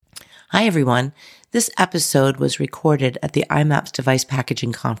Hi, everyone. This episode was recorded at the IMAPS Device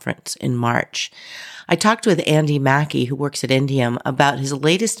Packaging Conference in March. I talked with Andy Mackie, who works at Indium, about his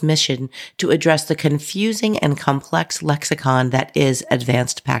latest mission to address the confusing and complex lexicon that is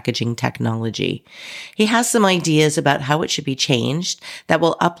advanced packaging technology. He has some ideas about how it should be changed that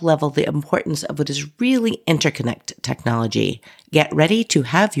will up-level the importance of what is really interconnect technology. Get ready to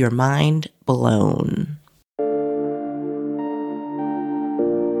have your mind blown.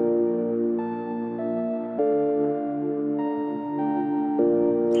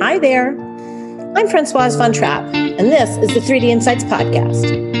 Hi there, I'm Francoise Von Trapp, and this is the 3D Insights Podcast.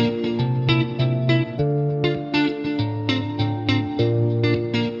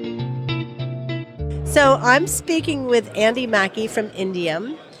 So I'm speaking with Andy Mackie from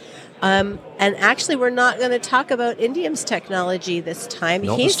Indium, and actually we're not going to talk about Indium's technology this time.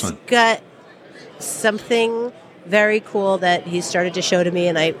 He's got something very cool that he started to show to me,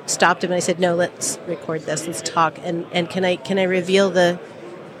 and I stopped him and I said, no, let's record this, let's talk, and can I reveal the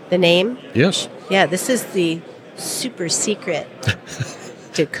name? Yes. Yeah, this is the super secret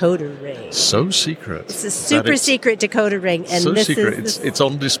decoder ring. So secret. It's a super secret decoder ring, and so this secret. is it's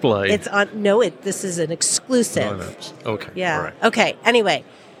on display. It's on. No, this is an exclusive. No. Okay. Yeah. All right. Okay. Anyway,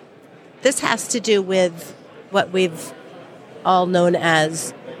 this has to do with what we've all known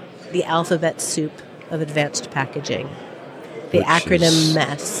as the alphabet soup of advanced packaging. The acronym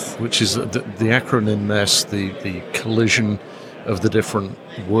MESS. Which is the acronym MESS, the collision of the different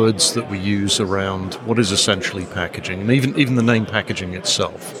words that we use around what is essentially packaging, and even the name packaging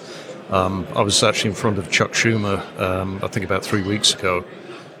itself. I was actually in front of Chuck Schumer, I think about 3 weeks ago.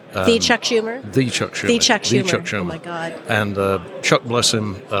 The Chuck Schumer? The Chuck Schumer. The Chuck Schumer. The Chuck Schumer. Oh, my God. And Chuck, bless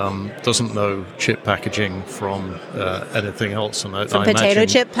him, doesn't know chip packaging from anything else. And from potato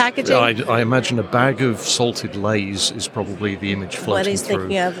chip packaging? I imagine a bag of salted Lay's is probably the image floating what he's through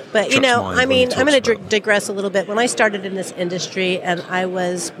thinking of. But, Chuck's I'm going to digress a little bit. When I started in this industry and I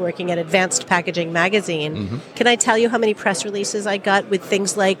was working at Advanced Packaging Magazine, Can I tell you how many press releases I got with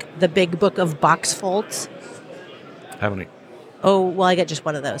things like the Big Book of Box Folds? How many? Oh, well, I got just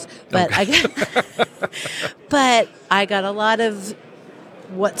one of those. But but I got a lot of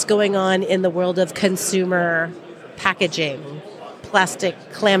what's going on in the world of consumer packaging, plastic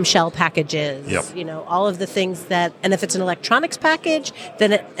clamshell packages, all of the things that, and if it's an electronics package,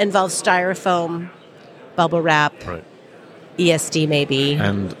 then it involves styrofoam, bubble wrap, right. ESD maybe.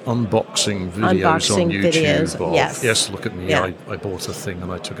 And unboxing videos on YouTube. Yes, look at me. Yeah. I bought a thing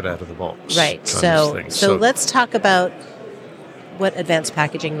and I took it out of the box. Right. So let's talk about what advanced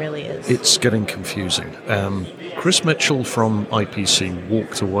packaging really is. It's getting confusing. Chris Mitchell from IPC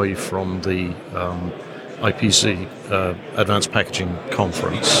walked away from the IPC Advanced Packaging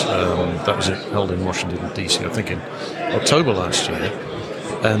Conference. That was held in Washington, D.C., I think in October last year.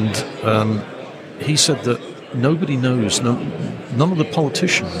 And he said that nobody knows, none of the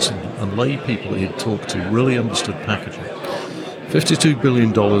politicians and lay people he had talked to really understood packaging. $52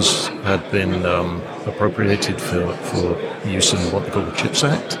 billion had been appropriated for use in what they call the CHIPS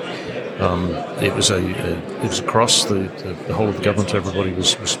Act. It was across the whole of the government. Everybody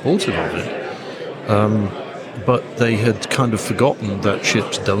was supportive of it. But they had kind of forgotten that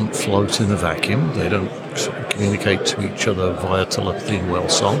chips don't float in a vacuum. They don't sort of communicate to each other via telepathy and well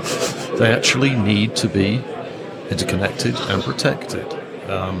song. They actually need to be interconnected and protected.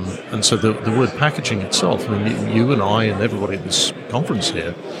 And so the word packaging itself, I mean, you and I and everybody at this conference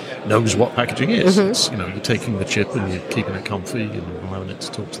here knows what packaging is. It's, you're taking the chip and you're keeping it comfy and allowing it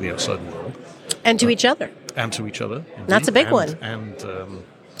to talk to the outside world. And to each other. And to each other. Indeed. That's a big one. And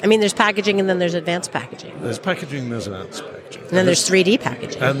there's packaging and then there's advanced packaging. There's packaging, there's advanced packaging. And then there's 3D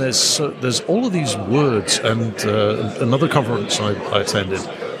packaging. And there's all of these words. And another conference I attended,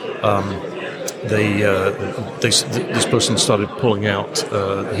 this person started pulling out,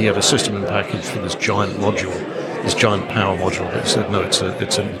 he had a system in package for this giant module, this giant power module. They said, no, it's a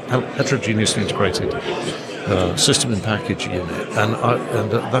heterogeneously integrated system in package unit. And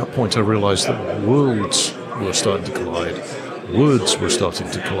at that point I realized that worlds were starting to collide, words were starting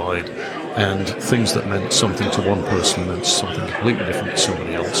to collide, and things that meant something to one person meant something completely different to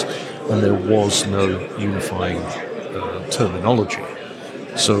somebody else. And there was no unifying terminology.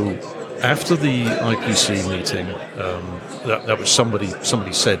 So after the IPC meeting, that was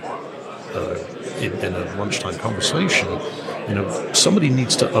somebody said in a lunchtime conversation, somebody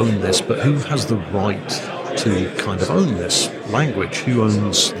needs to own this, but who has the right to kind of own this language? Who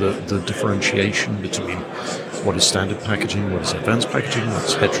owns the differentiation between what is standard packaging, what is advanced packaging,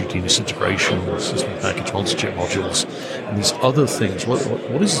 what's heterogeneous integration, what is system package, multi-chip modules, and these other things?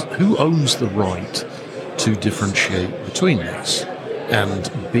 Who owns the right to differentiate between these?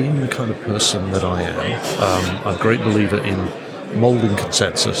 And being the kind of person that I am, I'm a great believer in molding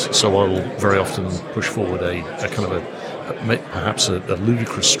consensus. So I will very often push forward a kind of perhaps a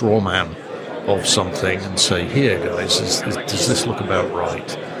ludicrous straw man of something and say, here, guys, does this look about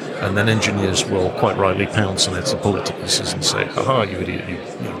right? And then engineers will quite rightly pounce on it and pull it to pieces and say, aha, you idiot,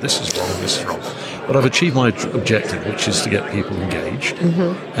 this is wrong, this is wrong. But I've achieved my objective, which is to get people engaged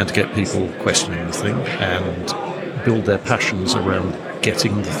and to get people questioning the thing and build their passions around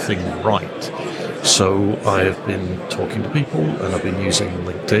getting the thing right. So I've been talking to people, and I've been using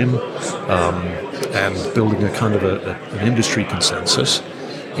LinkedIn and building a kind of an industry consensus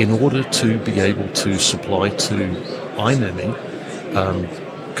in order to be able to supply to INEMI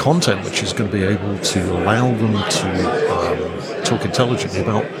content which is going to be able to allow them to talk intelligently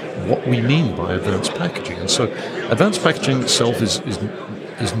about what we mean by advanced packaging. And so advanced packaging itself is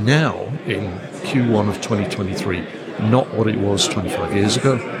now in Q1 of 2023 not what it was 25 years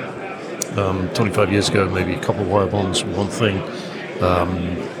ago. 25 years ago, maybe a couple of wire bonds were one thing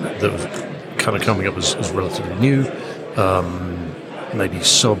that was kind of coming up as relatively new. Maybe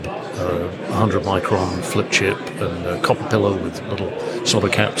sub 100 micron flip chip and a copper pillow with little solder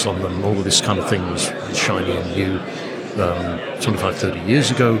caps on them. All of this kind of thing was shiny and new 25, 30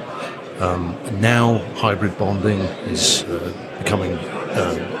 years ago. Now hybrid bonding is becoming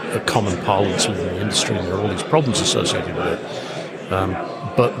a common parlance within the industry, and there are all these problems associated with it.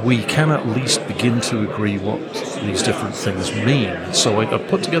 But we can at least begin to agree what these different things mean. So I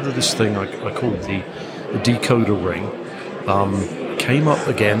put together this thing I called the Decoder ring. Came up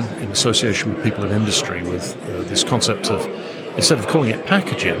again in association with people in industry with this concept of, instead of calling it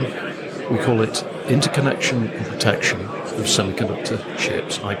packaging, we call it interconnection and protection of semiconductor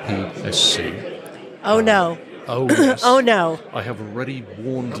chips, IPSC. Oh, no. Oh, yes. Oh, no. I have already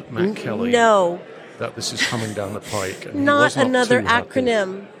warned Matt Kelly that this is coming down the pike. And not another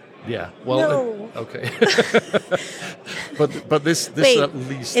acronym. Yeah. Well, no. Okay. but this Wait, at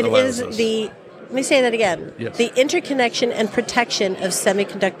least it allows is us. Let me say that again. Yes. The interconnection and protection of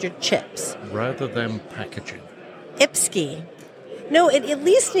semiconductor chips. Rather than packaging. IPSC. No, it at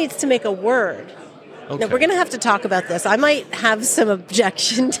least needs to make a word. Okay. Now, we're going to have to talk about this. I might have some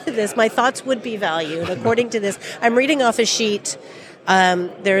objection to this. My thoughts would be valued according to this. I'm reading off a sheet.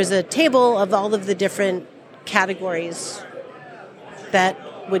 There is a table of all of the different categories that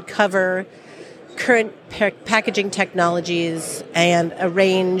would cover current packaging technologies and a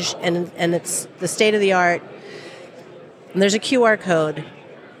range, and it's the state of the art. And there's a QR code.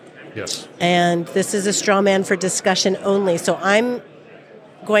 Yes. And this is a straw man for discussion only. So I'm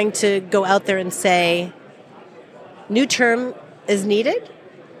going to go out there and say, new term is needed.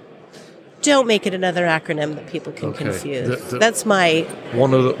 Don't make it another acronym that people can confuse. That's my input.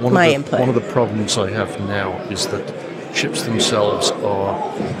 One of the problems I have now is that chips themselves are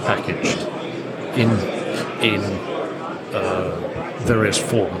packaged in various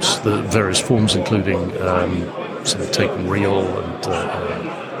forms. The various forms including sort of tape and reel and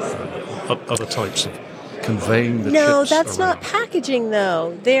other types of conveying the chips. No, that's around. not packaging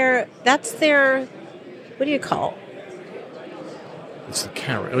though. That's their what do you call? It's the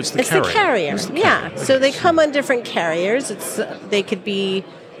carrier. It's the carrier. Yeah. So they come on different carriers. They could be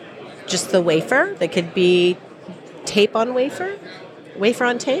just the wafer. They could be tape on wafer, wafer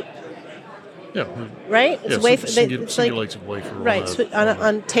on tape. Yeah. Right. It's wafer. It's simulated wafer. Right.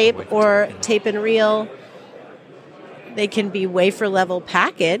 On tape or tape and reel. They can be wafer level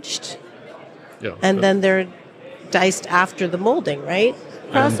packaged. Yeah. And then they're diced after the molding, right?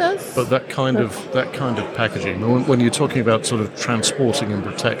 Process. But that kind of packaging, when you're talking about sort of transporting and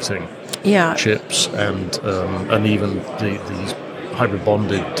protecting chips and even these hybrid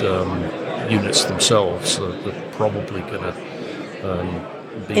bonded units themselves, they're probably going to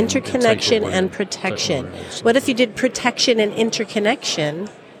be interconnection and protection. What if you did protection and interconnection,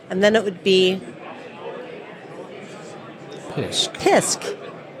 and then it would be PISC. PISC.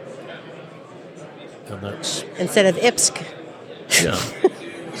 And that's instead of IPSC. Yeah.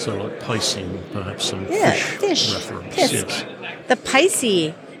 So like Piscean, perhaps some fish reference. PISC. Yes. The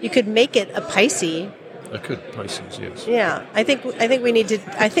Pisces. You could make it a Pisces. I could, Pisces, yes. Yeah, I think we need to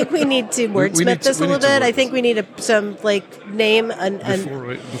wordsmith this a little bit. I think we need some name and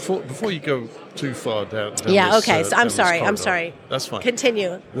before you go too far down. Yeah. This, okay. So I'm sorry. corridor. I'm sorry. That's fine.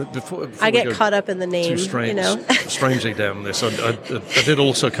 Continue. Before I get caught up in the name. Strangely down this. I did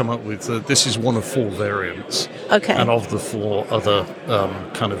also come up with this is one of 4 variants. Okay. And of the 4 other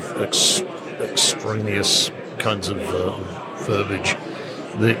kind of extraneous kinds of verbiage.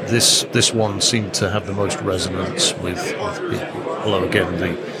 This one seemed to have the most resonance with people. Although again,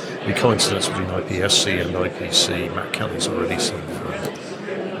 the coincidence between IPSC and IPC, Matt Kelly's already sort of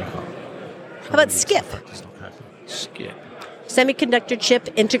How about SCIP? SCIP. Semiconductor Chip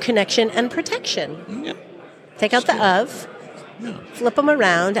Interconnection and Protection. Yeah. Take out the of, flip them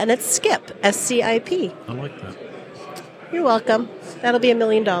around, and it's SCIP, S-C-I-P. I like that. You're welcome. That'll be $1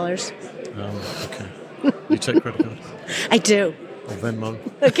 million. Okay. You take credit card? I do. Or Venmo?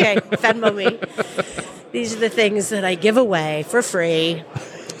 Okay, Venmo me. These are the things that I give away for free.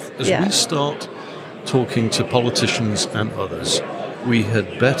 As we start talking to politicians and others, we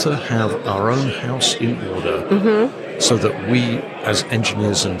had better have our own house in order so that we, as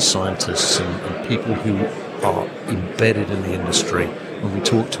engineers and scientists and people who are embedded in the industry, when we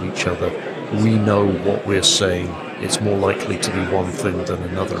talk to each other, we know what we're saying. It's more likely to be one thing than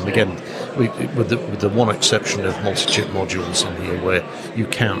another. And again, with the one exception of multi-chip modules in here, where you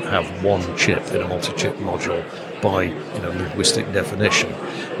can't have one chip in a multi-chip module by linguistic definition.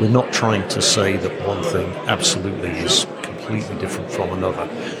 We're not trying to say that one thing absolutely is completely different from another.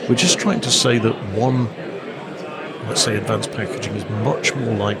 We're just trying to say that one, let's say, advanced packaging is much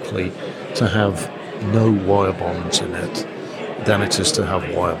more likely to have no wire bonds in it than it is to have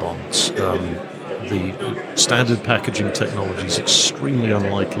wire bonds. The standard packaging technology is extremely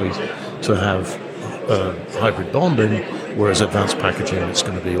unlikely to have hybrid bonding, whereas advanced packaging, it's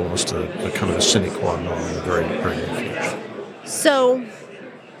going to be almost a kind of a sine qua non in the very, very near future. So,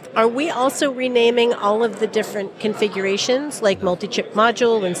 are we also renaming all of the different configurations, like multi-chip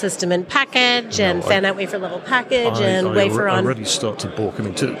module and system and package and fan-out wafer-level package and wafer-on? I already start to balk. I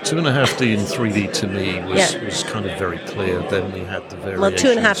mean, 2.5D and 3D to me was kind of very clear. Then we had the variations. Well,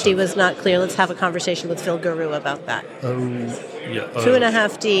 2.5D was not clear. Let's have a conversation with Phil Guru about that.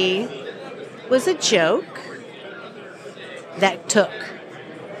 2.5D was a joke that took.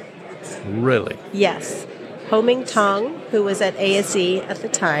 Really? Yes. Ho Ming Tong, who was at ASE at the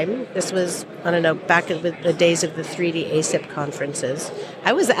time, this was, I don't know, back in the days of the 3D ASIP conferences.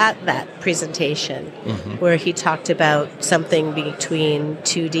 I was at that presentation where he talked about something between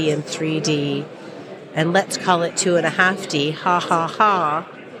 2D and 3D, and let's call it 2.5D, ha ha ha.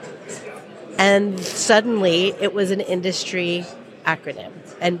 And suddenly it was an industry acronym.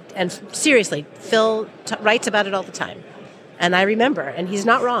 And seriously, Phil writes about it all the time. And I remember, and he's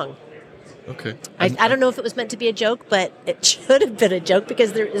not wrong. Okay. I don't know if it was meant to be a joke, but it should have been a joke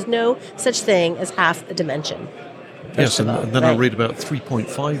because there is no such thing as half a dimension. Yes, and then I read about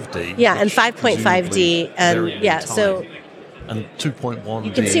 3.5D. Yeah, and 5.5D, and so... And 2.1D.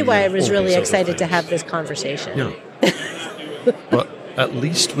 You can see why I was really excited to have this conversation. Yeah. But at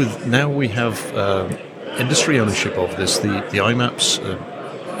least now we have industry ownership of this. The IMAPS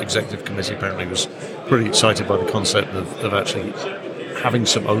executive committee apparently was pretty excited by the concept of actually having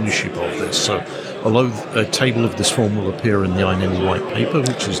some ownership of this. So although a table of this form will appear in the INEMI white paper,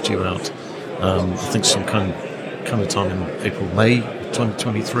 which is due out, I think some kind of time in April, May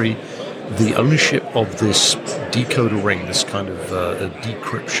 2023, the ownership of this decoder ring, this kind of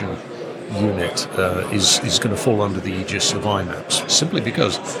decryption unit, is going to fall under the aegis of IMAPS, simply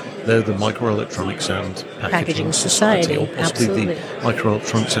because they're the Microelectronics and Packaging Society, or possibly the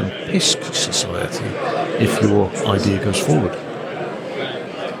Microelectronics and PISC Society, if your idea goes forward.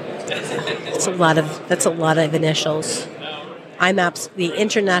 That's a lot of initials. IMAPS, the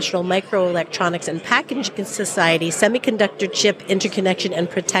International Microelectronics and Packaging Society, Semiconductor Chip Interconnection and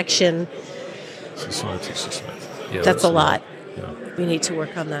Protection Society. Yeah, that's a lot. Yeah. We need to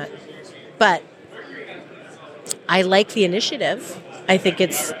work on that. But I like the initiative. I think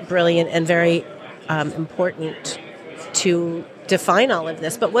it's brilliant and very important to define all of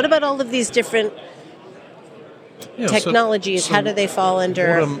this. But what about all of these different technologies? So how do they fall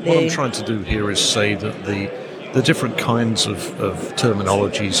under what I'm trying to do here is say that the different kinds of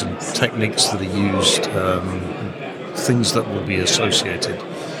terminologies and techniques that are used, things that will be associated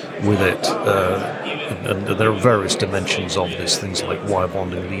with it, and there are various dimensions of this, things like wire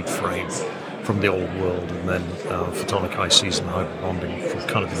bonding lead frame from the old world, and then photonic ICs and hybrid bonding from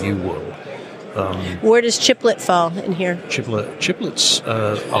kind of the new world. Where does chiplet fall in here? Chiplets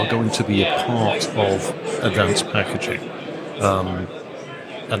are going to be a part of advanced packaging,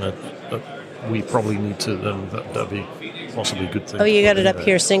 and we probably need to. That'd be possibly a good thing. Oh, you got it up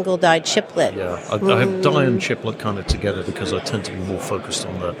here, single die chiplet. Yeah, I have die and chiplet kind of together because I tend to be more focused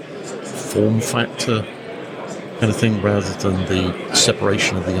on the form factor kind of thing rather than the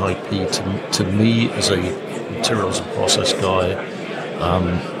separation of the IP. To me, as a materials and process guy,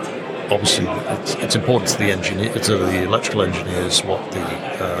 obviously it's important to the electrical engineers what the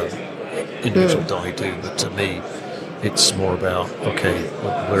individual die do, but to me it's more about, okay,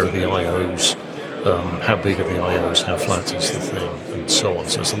 where are the IOs, how big are the IOs, how flat is the thing, and so on.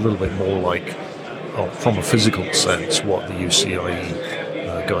 So it's a little bit more like, from a physical sense, what the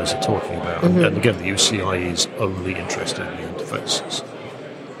UCIe guys are talking about. And again, the UCI is only interested in the interfaces.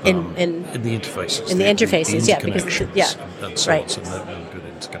 In the interfaces. In the interfaces, the because and so right. on. So no good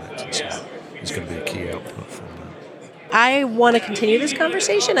interconnecting. So is going to be a key output from that. I want to continue this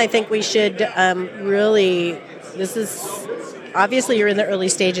conversation. I think we should really. This is obviously you're in the early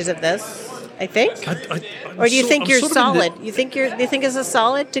stages of this. I think, or do you think you're solid? You think it's a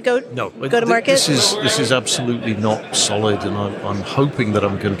solid to go to market? This is absolutely not solid, and I'm hoping that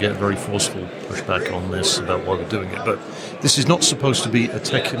I'm going to get very forceful pushback on this about why we're doing it. But this is not supposed to be a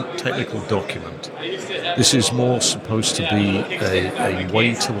technical document. This is more supposed to be a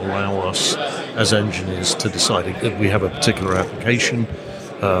way to allow us as engineers to decide if we have a particular application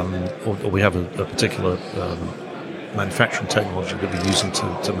or we have a particular manufacturing technology that we're using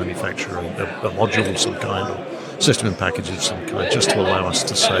to manufacture a module of some kind or system in package of some kind, just to allow us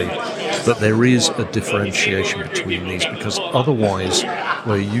to say that there is a differentiation between these, because otherwise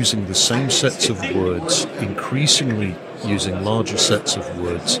we're using the same sets of words, increasingly using larger sets of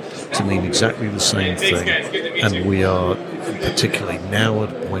words to mean exactly the same thing, and we are particularly now at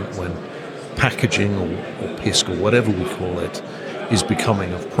a point when packaging or PISC or whatever we call it is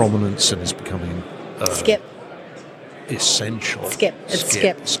becoming of prominence and is becoming essential. Skip.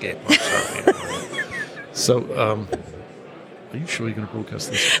 I'm sorry. So, are you sure you're going to broadcast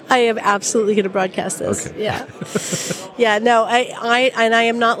this? I am absolutely going to broadcast this. Okay. Yeah. Yeah. No, I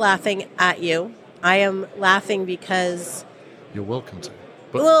am not laughing at you. I am laughing because you're welcome to.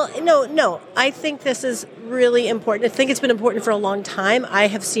 But no. I think this is really important. I think it's been important for a long time. I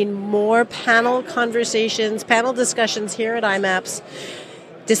have seen more panel discussions here at IMAPS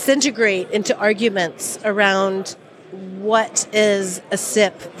disintegrate into arguments around what is a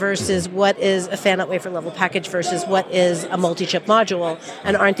SIP versus what is a fan-out wafer-level package versus what is a multi-chip module,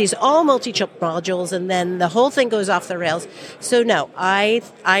 and aren't these all multi-chip modules, and then the whole thing goes off the rails. So no, I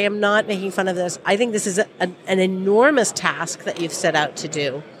am not making fun of this. I think this is an enormous task that you've set out to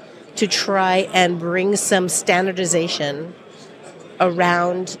do, to try and bring some standardization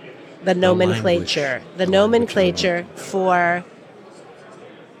around the nomenclature, for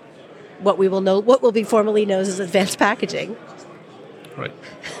what will be formally known as advanced packaging. Right.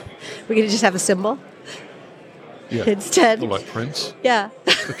 We're going to just have a symbol instead. Like Prince? Yeah.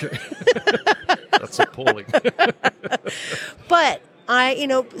 Okay. That's appalling. But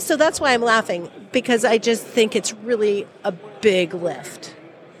so that's why I'm laughing, because I just think it's really a big lift.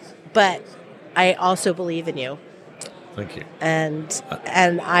 But I also believe in you. Thank you. And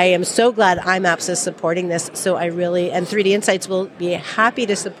I am so glad IMAPS is supporting this. So and 3D Insights will be happy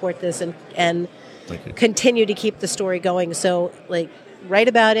to support this and continue to keep the story going. So write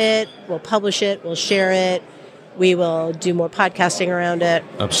about it, we'll publish it, we'll share it, we will do more podcasting around it.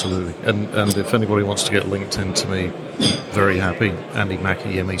 Absolutely. And if anybody wants to get linked into me, very happy. Andy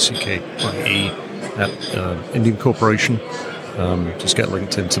Mackie, Mackie at Indian Corporation. Just get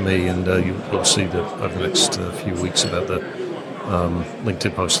linked into me, and you'll see that over the next few weeks about the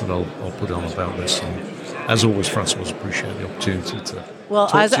LinkedIn post that I'll put on about this. And as always, Francois, appreciate the opportunity to. Well,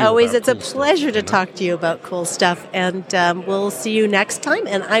 as always, it's a pleasure to talk to you about cool stuff, and we'll see you next time.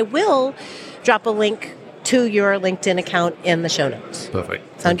 And I will drop a link to your LinkedIn account in the show notes.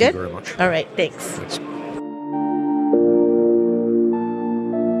 Perfect. Sound good? Thank you very much. All right. Thanks.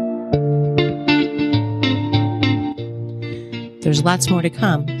 There's lots more to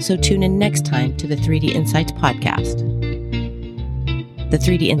come, so tune in next time to the 3D Insights podcast. The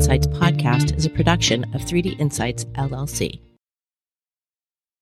 3D Insights podcast is a production of 3D Insights, LLC.